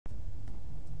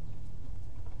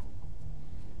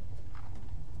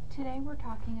Today we're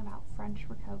talking about French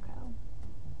Rococo.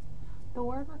 The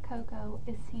word Rococo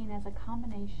is seen as a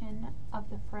combination of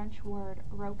the French word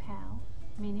rocaille,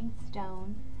 meaning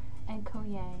stone, and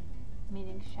cogne,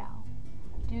 meaning shell,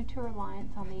 due to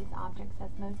reliance on these objects as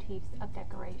motifs of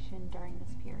decoration during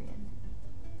this period.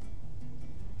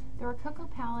 The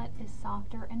Rococo palette is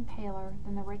softer and paler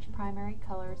than the rich primary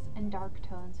colors and dark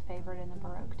tones favored in the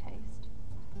Baroque taste.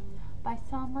 By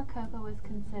some, Rococo is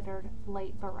considered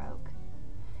late Baroque.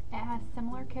 It has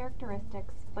similar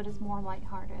characteristics, but is more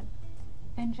lighthearted.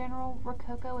 In general,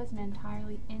 Rococo is an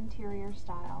entirely interior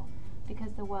style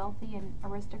because the wealthy and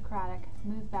aristocratic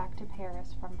moved back to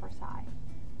Paris from Versailles.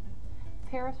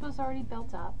 Paris was already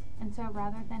built up, and so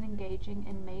rather than engaging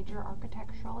in major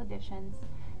architectural additions,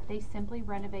 they simply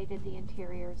renovated the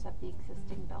interiors of the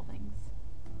existing buildings.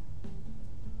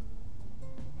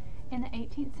 In the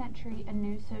 18th century, a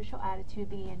new social attitude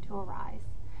began to arise,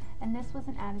 and this was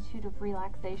an attitude of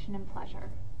relaxation and pleasure,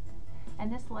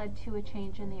 and this led to a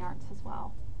change in the arts as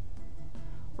well.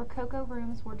 Rococo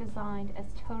rooms were designed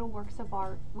as total works of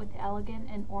art with elegant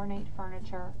and ornate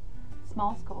furniture,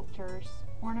 small sculptures,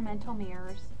 ornamental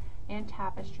mirrors, and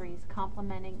tapestries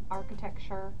complementing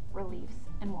architecture, reliefs,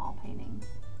 and wall paintings.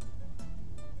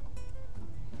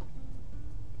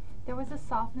 There was a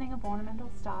softening of ornamental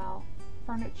style,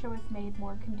 furniture was made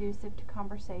more conducive to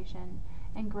conversation,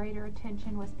 and greater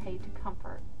attention was paid to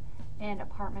comfort, and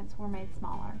apartments were made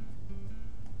smaller.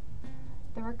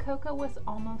 The Rococo was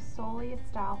almost solely a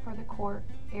style for the court,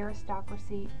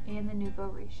 aristocracy, and the nouveau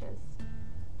riches.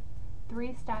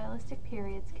 Three stylistic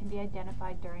periods can be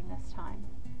identified during this time.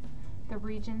 The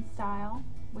Regent style,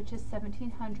 which is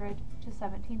 1700 to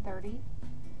 1730,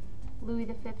 Louis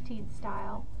XV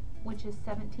style, which is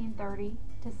 1730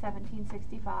 to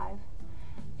 1765,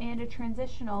 and a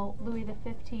transitional Louis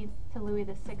XV to Louis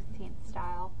XVI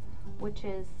style, which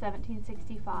is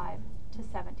 1765 to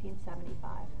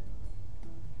 1775.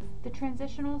 The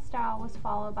transitional style was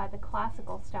followed by the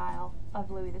classical style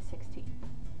of Louis XVI.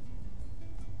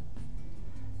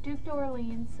 Duke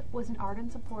d'Orleans was an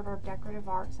ardent supporter of decorative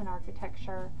arts and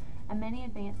architecture, and many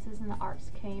advances in the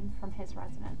arts came from his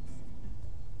residence.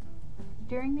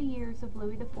 During the years of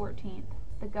Louis XIV,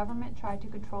 the government tried to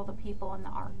control the people in the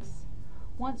arts.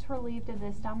 Once relieved of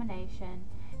this domination,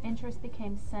 interest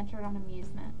became centered on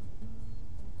amusement.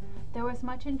 There was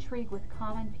much intrigue with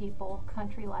common people,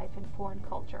 country life, and foreign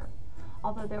culture.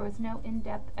 Although there was no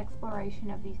in-depth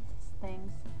exploration of these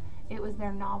things, it was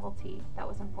their novelty that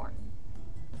was important.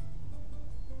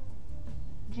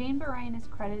 Jean Bérain is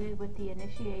credited with the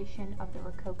initiation of the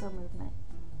Rococo movement.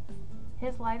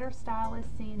 His lighter style is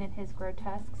seen in his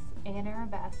grotesques and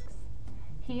arabesques.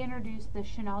 He introduced the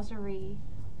chinoiseries,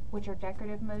 which are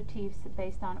decorative motifs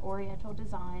based on oriental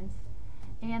designs,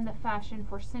 and the fashion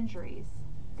for singeries,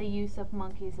 the use of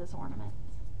monkeys as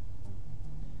ornaments.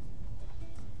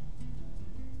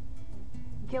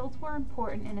 Guilds were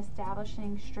important in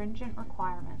establishing stringent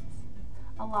requirements.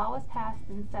 A law was passed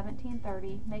in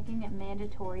 1730 making it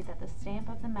mandatory that the stamp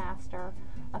of the master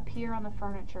appear on the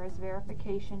furniture as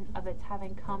verification of its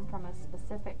having come from a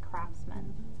specific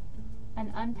craftsman.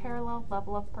 An unparalleled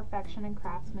level of perfection and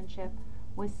craftsmanship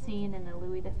was seen in the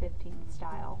Louis XV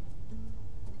style.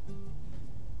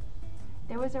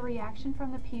 There was a reaction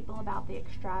from the people about the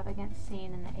extravagance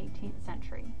seen in the 18th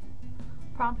century.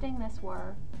 Prompting this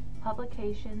were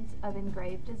publications of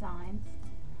engraved designs,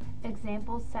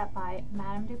 examples set by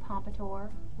Madame du Pompadour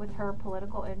with her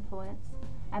political influence,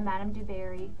 and Madame du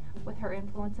Barry with her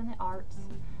influence in the arts,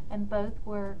 and both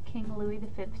were King Louis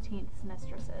XV's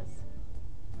mistresses.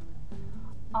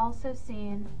 Also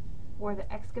seen were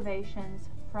the excavations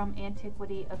from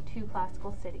antiquity of two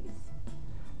classical cities.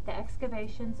 The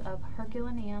excavations of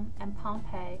Herculaneum and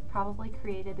Pompeii probably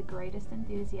created the greatest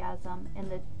enthusiasm in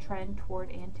the trend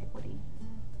toward antiquity.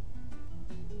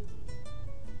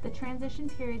 The transition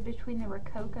period between the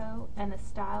Rococo and the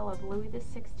style of Louis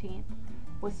XVI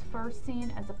was first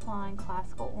seen as applying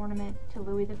classical ornament to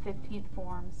Louis XV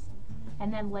forms,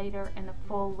 and then later in the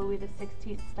full Louis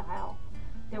XVI style,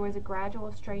 there was a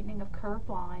gradual straightening of curved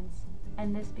lines,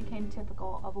 and this became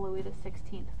typical of Louis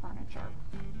XVI furniture.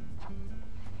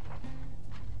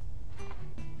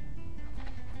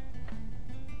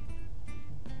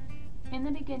 In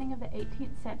the beginning of the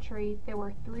 18th century, there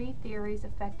were three theories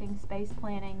affecting space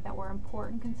planning that were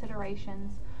important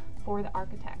considerations for the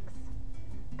architects: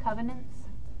 covenants,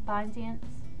 bindients,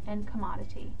 and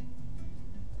commodity.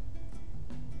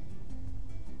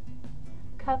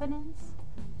 Covenants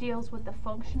deals with the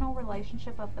functional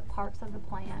relationship of the parts of the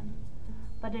plan,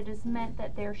 but it is meant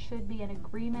that there should be an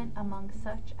agreement among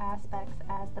such aspects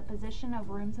as the position of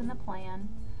rooms in the plan,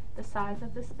 the size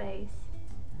of the space,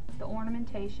 the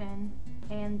ornamentation,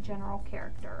 and general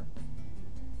character.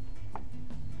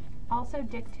 Also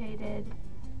dictated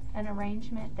an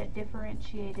arrangement that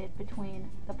differentiated between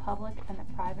the public and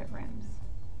the private rooms.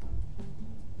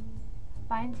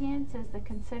 Byzantine is the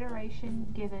consideration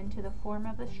given to the form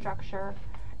of the structure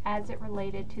as it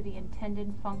related to the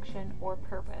intended function or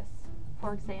purpose.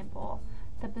 For example,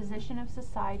 the position of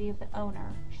society of the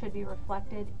owner should be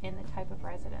reflected in the type of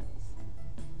residence.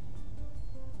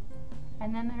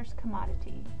 And then there's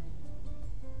commodity,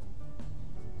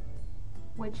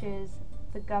 which is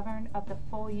the govern of the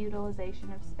full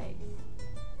utilization of space.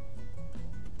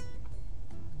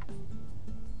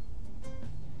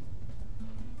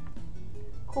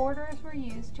 Corridors were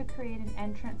used to create an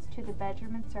entrance to the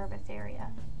bedroom and service area.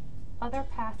 Other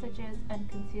passages and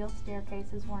concealed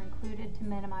staircases were included to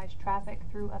minimize traffic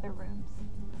through other rooms.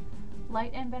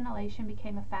 Light and ventilation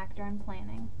became a factor in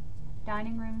planning.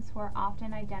 Dining rooms were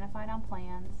often identified on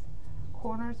plans.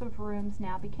 Corners of rooms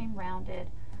now became rounded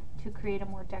to create a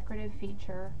more decorative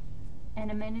feature, and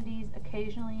amenities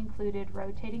occasionally included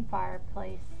rotating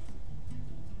fireplace,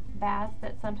 baths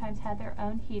that sometimes had their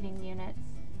own heating units,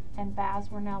 and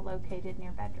baths were now located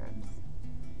near bedrooms.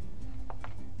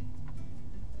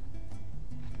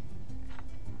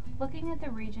 Looking at the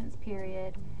Regent's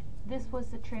period, this was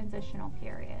the transitional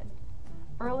period.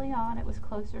 Early on it was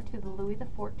closer to the Louis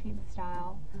XIV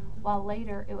style, while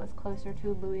later it was closer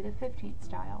to Louis XV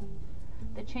style.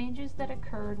 The changes that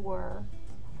occurred were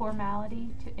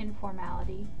formality to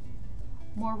informality,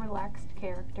 more relaxed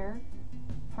character,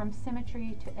 from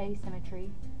symmetry to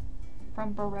asymmetry,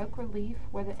 from Baroque relief,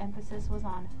 where the emphasis was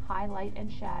on high light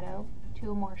and shadow, to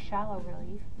a more shallow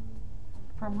relief,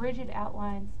 from rigid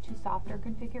outlines to softer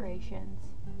configurations,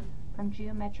 from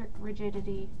geometric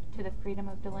rigidity to the freedom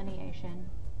of delineation,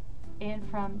 and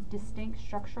from distinct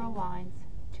structural lines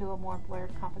to a more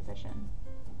blurred composition.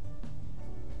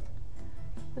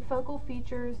 The focal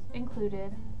features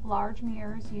included large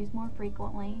mirrors used more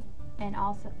frequently and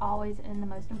also always in the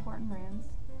most important rooms,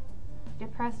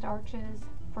 depressed arches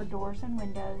for doors and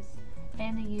windows,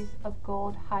 and the use of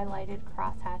gold highlighted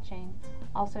cross-hatching,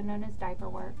 also known as diaper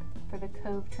work, for the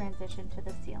cove transition to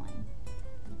the ceiling.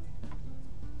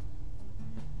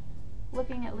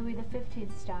 Looking at Louis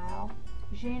XV style,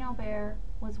 Jean Aubert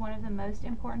was one of the most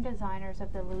important designers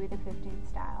of the Louis XV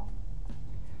style.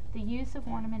 The use of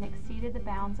ornament exceeded the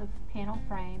bounds of panel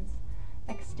frames,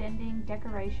 extending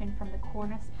decoration from the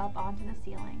cornice up onto the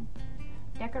ceiling.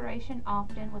 Decoration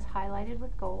often was highlighted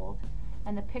with gold,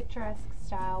 and the picturesque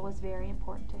style was very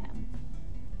important to him.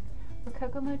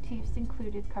 Rococo motifs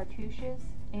included cartouches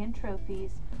and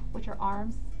trophies, which are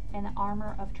arms and the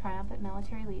armor of triumphant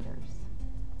military leaders.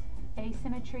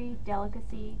 Asymmetry,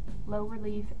 delicacy, low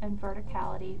relief, and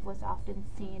verticality was often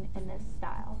seen in this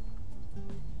style.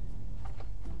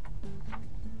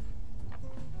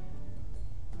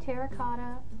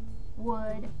 Terracotta,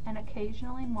 wood, and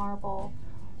occasionally marble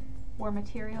were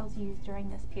materials used during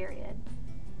this period.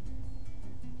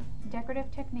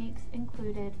 Decorative techniques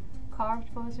included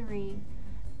carved boiserie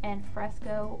and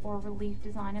fresco or relief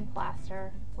design in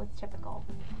plaster was typical.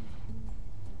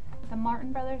 The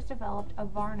Martin brothers developed a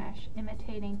varnish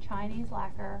imitating Chinese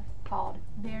lacquer called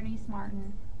Vernis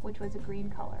Martin, which was a green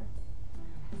color.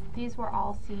 These were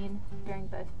all seen during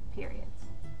both periods.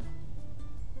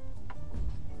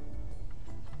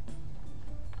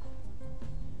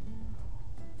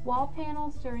 Wall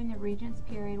panels during the Regent's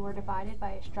period were divided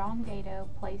by a strong dado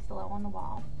placed low on the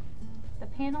wall. The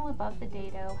panel above the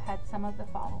dado had some of the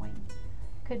following: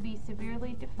 could be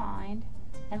severely defined,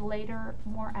 and later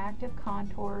more active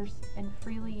contours and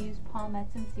freely used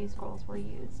palmettes and C-scrolls were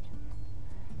used.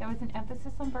 There was an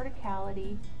emphasis on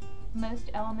verticality. Most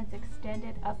elements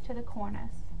extended up to the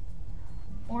cornice.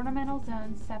 Ornamental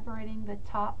zones separating the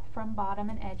top from bottom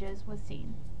and edges was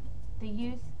seen. The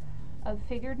use of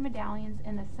figured medallions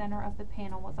in the center of the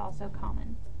panel was also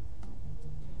common.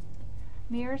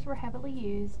 Mirrors were heavily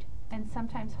used, and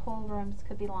sometimes whole rooms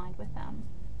could be lined with them.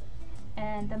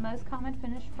 And the most common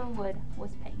finish for wood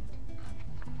was paint.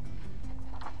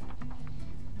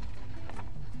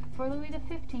 For Louis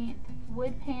XV,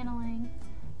 wood paneling,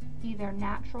 either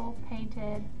natural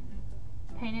painted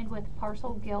with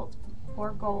parcel gilt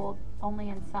or gold only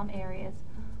in some areas,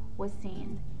 was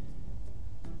seen.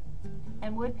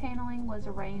 And wood paneling was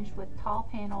arranged with tall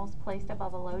panels placed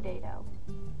above a low dado.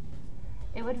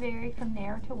 It would vary from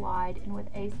narrow to wide and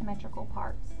with asymmetrical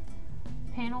parts.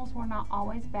 Panels were not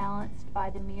always balanced by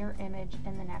the mirror image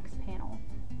in the next panel.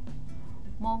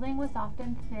 Molding was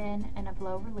often thin and of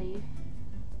low relief.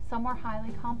 Some were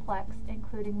highly complex,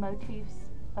 including motifs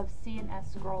of C and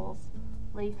S scrolls,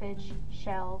 leafage,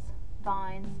 shells,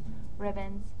 vines,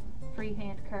 ribbons,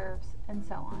 freehand curves, and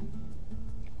so on.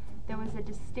 There was a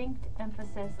distinct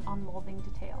emphasis on molding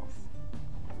details.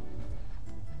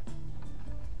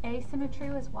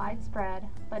 Asymmetry was widespread,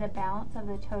 but a balance of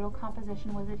the total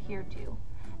composition was adhered to,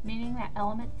 meaning that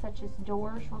elements such as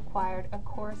doors required a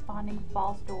corresponding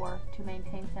false door to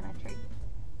maintain symmetry.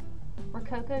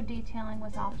 Rococo detailing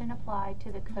was often applied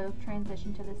to the cove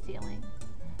transition to the ceiling.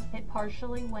 It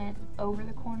partially went over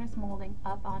the cornice molding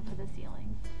up onto the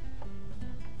ceiling.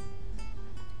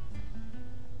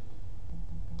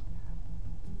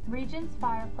 Regents'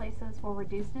 fireplaces were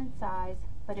reduced in size,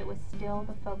 but it was still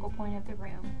the focal point of the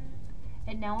room.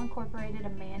 It now incorporated a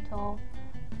mantel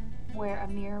where a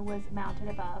mirror was mounted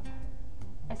above.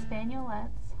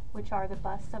 Espagnolettes, which are the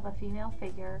busts of a female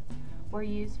figure, were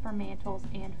used for mantels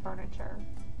and furniture.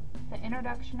 The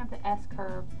introduction of the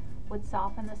S-curve would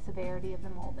soften the severity of the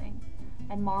molding,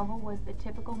 and marble was the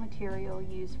typical material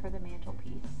used for the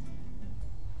mantelpiece.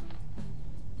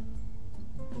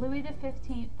 Louis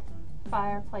XV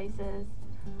fireplaces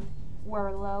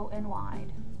were low and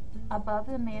wide. Above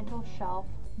the mantel shelf,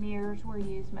 mirrors were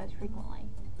used most frequently.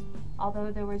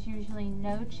 Although there was usually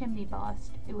no chimney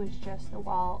bust, it was just the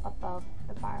wall above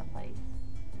the fireplace,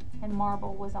 and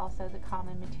marble was also the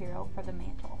common material for the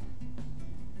mantel.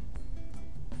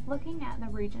 Looking at the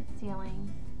Regent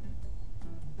ceilings,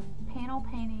 panel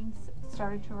paintings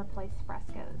started to replace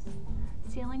frescoes.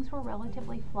 Ceilings were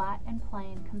relatively flat and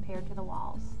plain compared to the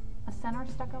walls. A center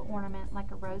stucco ornament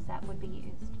like a rosette would be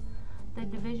used. The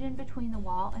division between the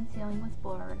wall and ceiling was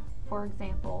blurred. For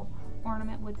example,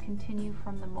 ornament would continue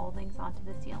from the moldings onto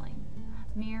the ceiling.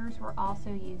 Mirrors were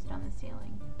also used on the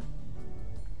ceiling.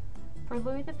 For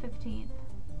Louis XV,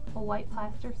 a white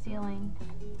plaster ceiling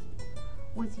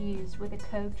was used with a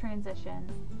cove transition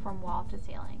from wall to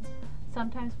ceiling.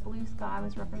 Sometimes blue sky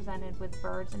was represented with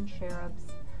birds and cherubs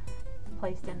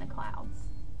placed in the clouds.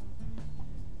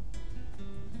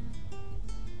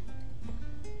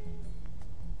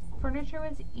 Furniture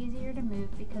was easier to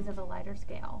move because of a lighter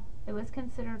scale. It was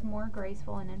considered more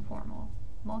graceful and informal.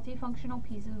 Multifunctional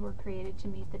pieces were created to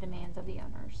meet the demands of the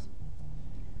owners.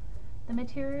 The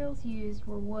materials used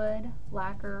were wood,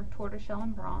 lacquer, tortoiseshell,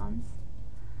 and bronze.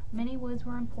 Many woods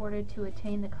were imported to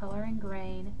attain the color and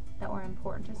grain that were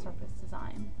important to surface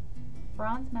design.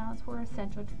 Bronze mounts were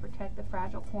essential to protect the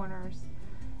fragile corners,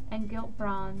 and gilt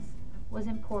bronze was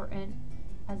important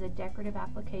as a decorative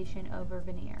application over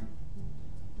veneer.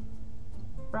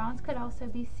 Bronze could also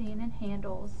be seen in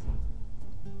handles,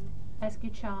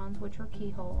 escutcheons, which were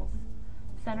keyholes,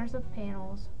 centers of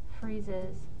panels,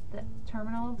 friezes, the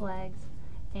terminal of legs,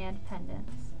 and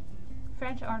pendants.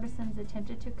 French artisans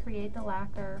attempted to create the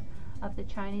lacquer of the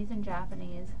Chinese and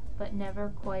Japanese, but never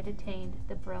quite attained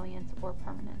the brilliance or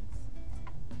permanence.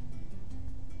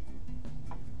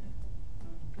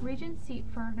 Regent seat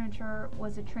furniture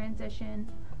was a transition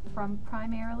from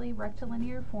primarily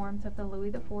rectilinear forms of the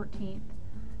Louis XIV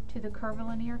to the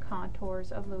curvilinear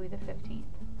contours of Louis XV.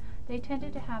 They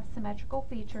tended to have symmetrical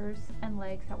features and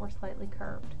legs that were slightly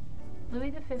curved.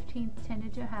 Louis XV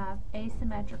tended to have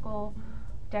asymmetrical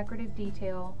decorative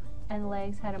detail, and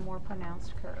legs had a more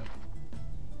pronounced curve.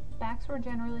 Backs were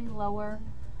generally lower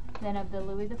than of the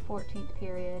Louis XIV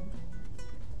period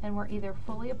and were either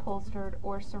fully upholstered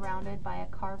or surrounded by a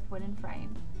carved wooden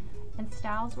frame, and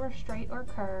styles were straight or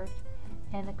curved,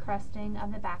 and the cresting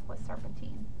of the back was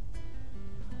serpentine.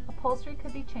 Upholstery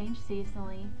could be changed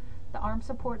seasonally. The arm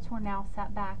supports were now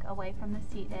set back away from the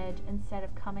seat edge instead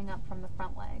of coming up from the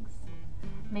front legs.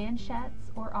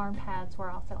 Manchettes or arm pads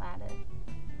were also added.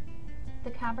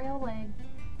 The cabriolet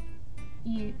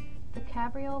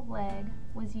leg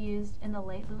was used in the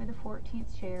late Louis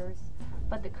XIV chairs,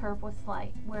 but the curve was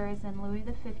slight, whereas in Louis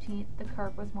XV the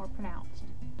curve was more pronounced.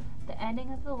 The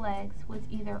ending of the legs was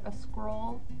either a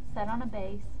scroll set on a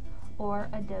base or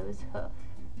a doe's hoof.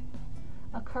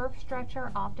 A curved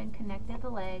stretcher often connected the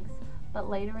legs, but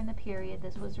later in the period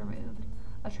this was removed.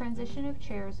 A transition of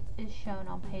chairs is shown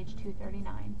on page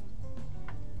 239.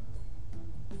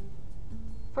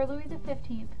 For Louis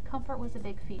XV, comfort was a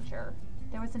big feature.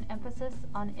 There was an emphasis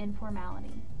on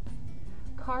informality.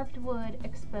 Carved wood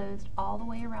exposed all the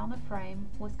way around the frame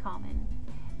was common.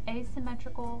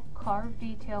 Asymmetrical carved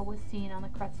detail was seen on the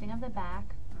cresting of the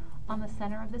back, on the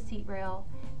center of the seat rail,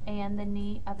 and the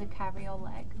knee of the cabriolet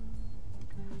leg.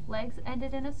 Legs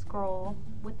ended in a scroll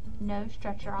with no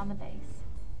stretcher on the base.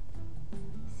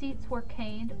 Seats were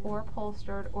caned or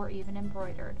upholstered or even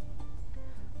embroidered.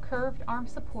 Curved arm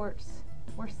supports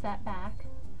were set back.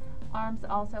 Arms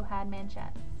also had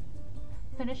manchettes.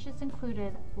 Finishes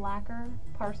included lacquer,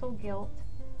 parcel gilt,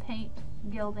 paint,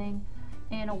 gilding,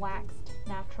 and a waxed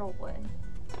natural wood.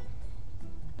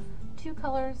 Two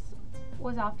colors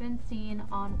was often seen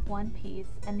on one piece,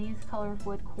 and these colors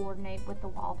would coordinate with the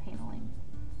wall paneling.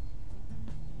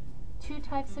 Two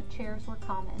types of chairs were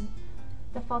common.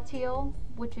 The fauteuil,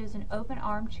 which is an open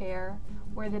armchair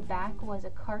where the back was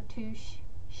a cartouche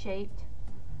shaped,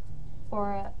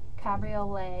 or a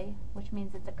cabriolet, which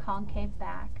means it's a concave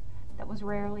back that was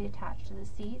rarely attached to the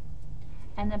seat,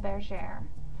 and the bergère.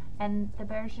 And the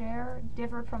bergère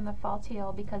differed from the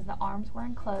fauteuil because the arms were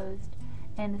enclosed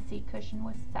and the seat cushion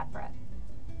was separate.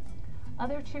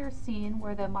 Other chairs seen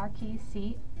were the marquise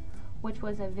seat, which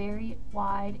was a very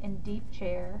wide and deep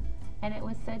chair, and it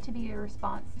was said to be a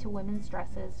response to women's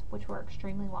dresses, which were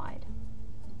extremely wide.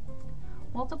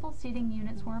 Multiple seating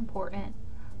units were important.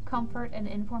 Comfort and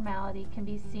informality can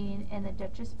be seen in the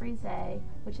Duchesse Brisée,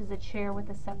 which is a chair with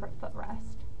a separate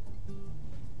footrest.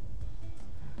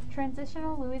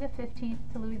 Transitional Louis XV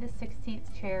to Louis XVI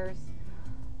chairs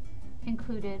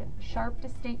included sharp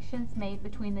distinctions made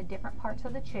between the different parts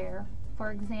of the chair,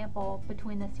 for example,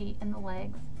 between the seat and the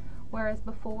legs, whereas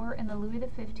before in the Louis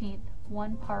XV,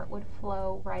 one part would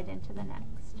flow right into the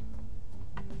next.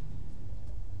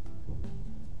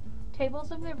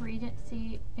 Tables of the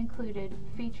Regency included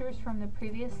features from the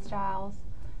previous styles,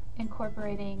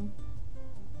 incorporating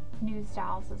new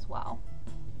styles as well.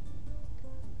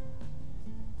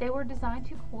 They were designed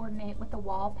to coordinate with the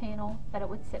wall panel that it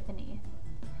would sit beneath.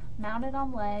 Mounted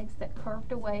on legs that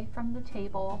curved away from the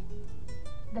table,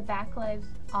 the back legs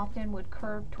often would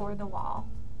curve toward the wall.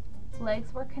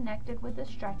 Legs were connected with a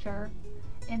stretcher.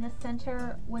 In the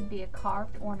center would be a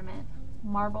carved ornament.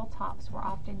 Marble tops were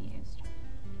often used.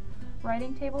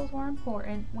 Writing tables were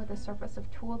important with a surface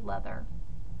of tooled leather.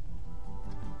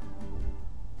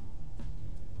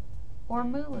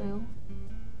 Ormolu,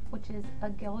 which is a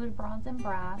gilded bronze and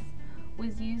brass,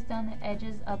 was used on the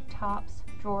edges of tops,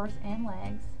 drawers, and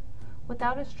legs.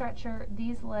 Without a stretcher,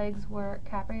 these legs were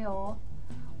cabriole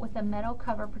with a metal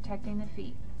cover protecting the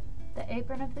feet. The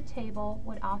apron of the table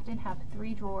would often have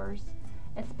 3 drawers.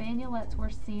 Espagnolettes were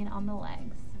seen on the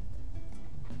legs.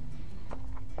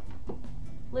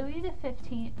 Louis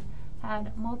XV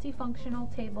had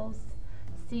multifunctional tables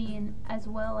seen, as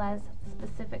well as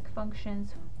specific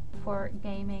functions for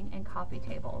gaming and coffee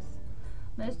tables.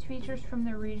 Most features from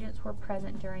the regents were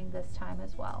present during this time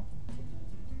as well.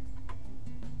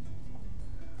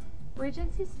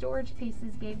 Regency storage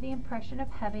pieces gave the impression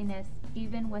of heaviness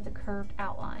even with a curved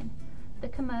outline. The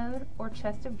commode, or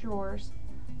chest of drawers,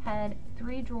 had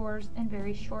 3 drawers and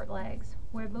very short legs,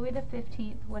 where Louis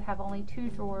XV would have only 2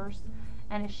 drawers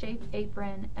and a shaped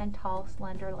apron and tall,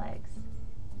 slender legs.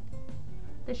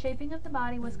 The shaping of the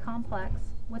body was complex,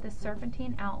 with a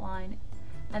serpentine outline,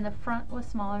 and the front was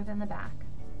smaller than the back.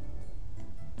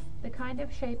 The kind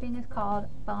of shaping is called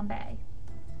Bombay.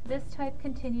 This type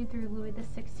continued through Louis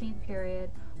XVI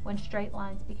period, when straight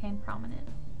lines became prominent.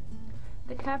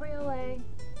 The cabriolet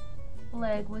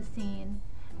leg was seen,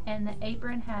 and the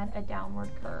apron had a downward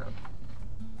curve.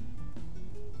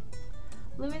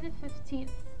 Louis XV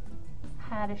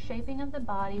had a shaping of the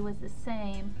body was the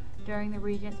same during the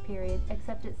Regent's period,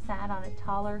 except it sat on a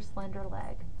taller, slender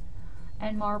leg,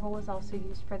 and marble was also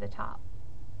used for the top.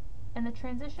 In the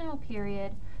transitional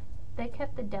period, they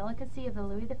kept the delicacy of the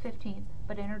Louis XV,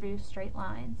 but introduced straight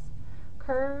lines.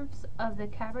 Curves of the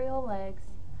cabriole legs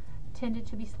tended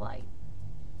to be slight.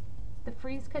 The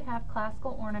frieze could have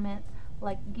classical ornament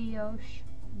like guilloche,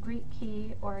 Greek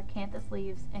key, or acanthus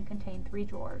leaves, and contain 3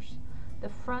 drawers. The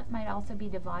front might also be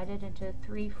divided into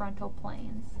 3 frontal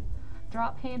planes.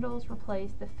 Drop handles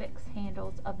replaced the fixed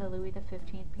handles of the Louis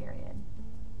XV period.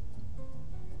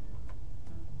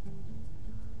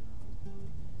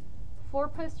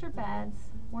 Four-poster beds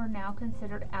were now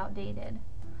considered outdated.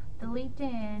 The lit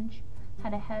d'ange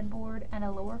had a headboard and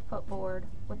a lower footboard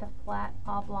with a flat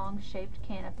oblong-shaped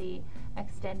canopy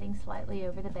extending slightly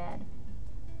over the bed.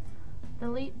 The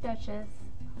lit duchesse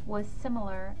was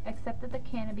similar, except that the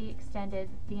canopy extended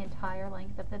the entire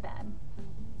length of the bed.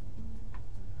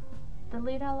 The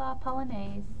lit à la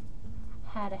polonaise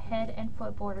had a head and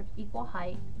footboard of equal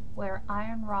height, where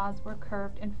iron rods were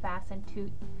curved and fastened to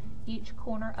each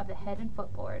corner of the head and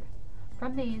footboard.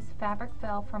 From these, fabric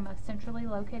fell from a centrally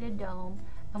located dome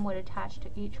and would attach to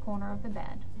each corner of the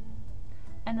bed.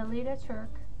 And the lit à turc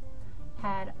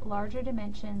had larger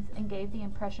dimensions and gave the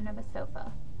impression of a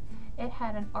sofa. It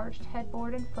had an arched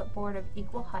headboard and footboard of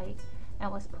equal height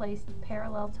and was placed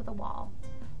parallel to the wall.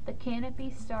 The canopy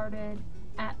started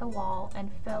at the wall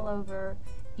and fell over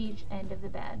each end of the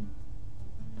bed.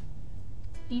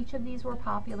 Each of these were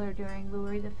popular during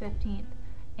Louis XV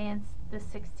and the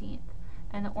XVI,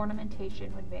 and the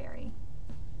ornamentation would vary.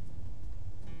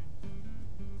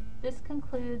 This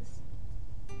concludes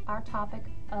our topic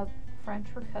of French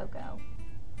Rococo.